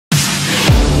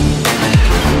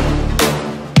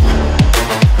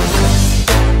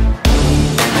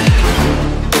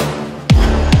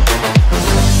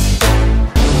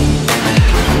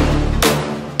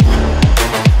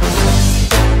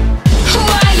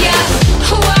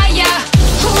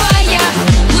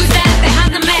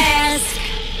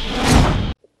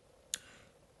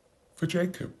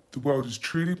Jacob, the world is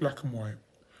truly black and white.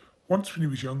 Once when he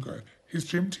was younger, his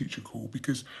gym teacher called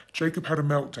because Jacob had a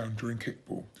meltdown during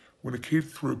kickball when a kid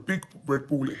threw a big red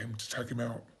ball at him to tag him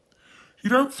out. "You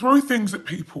don't throw things at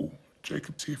people,"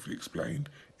 Jacob tearfully explained.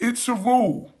 "It's a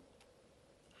rule."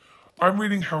 I'm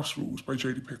reading House Rules by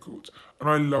Jodie Picoult, and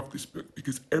I love this book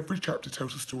because every chapter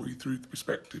tells a story through the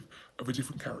perspective of a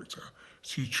different character,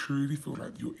 so you truly feel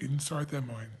like you're inside their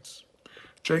minds.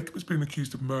 Jacob has been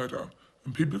accused of murder,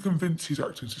 and people are convinced he's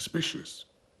acting suspicious.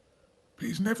 But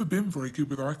he's never been very good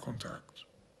with eye contact.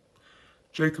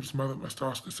 Jacob's mother must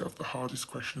ask herself the hardest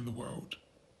question in the world.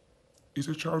 Is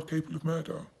her child capable of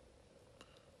murder? Or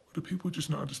do people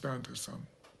just not understand her son?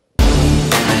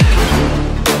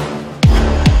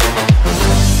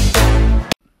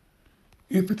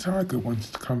 If a tiger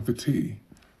wanted to come for tea,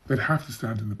 they'd have to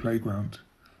stand in the playground,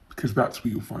 because that's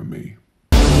where you'll find me.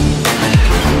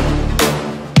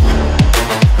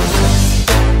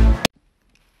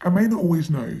 I may not always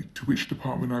know to which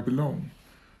department I belong,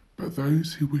 but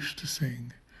those who wish to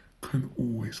sing can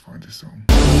always find a song.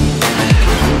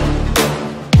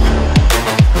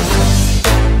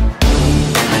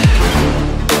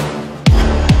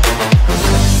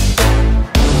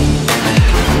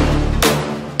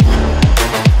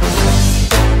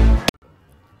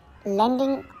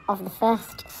 Landing of the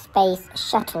first space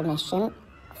shuttle mission,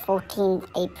 14th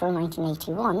April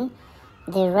 1981,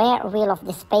 the rear wheel of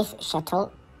the space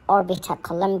shuttle orbiter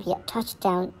Columbia touched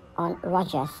down on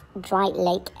Rogers Dry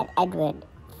Lake at Edward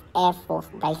Air Force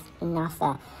Base,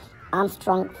 NASA,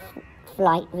 Armstrong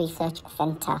Flight Research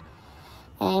Center.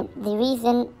 The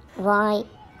reason why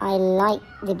I like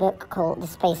the book called The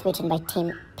Space, written by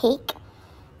Tim Peake,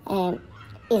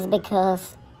 is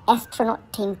because astronaut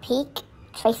Tim Peake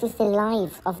traces the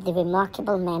lives of the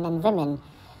remarkable men and women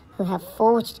who have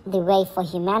forged the way for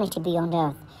humanity beyond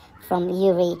Earth, from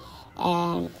Yuri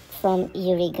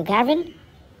Gagarin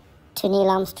to Neil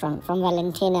Armstrong, from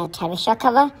Valentina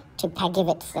Tereshkova to Peggy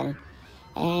Whitson.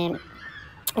 And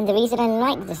the reason I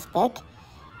like this book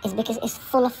is because it's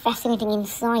full of fascinating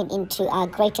insight into our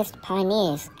greatest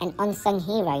pioneers and unsung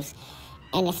heroes,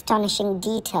 and astonishing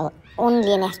detail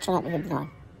only an astronaut would know.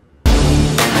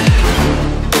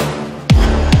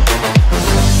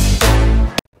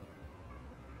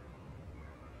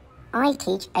 I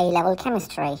teach A-level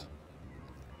chemistry.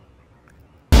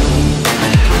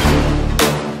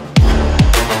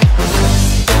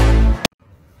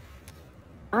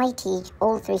 I teach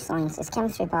all three sciences,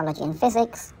 chemistry, biology and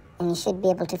physics, and you should be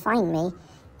able to find me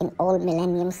in Old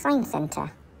Millennium Science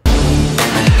Centre.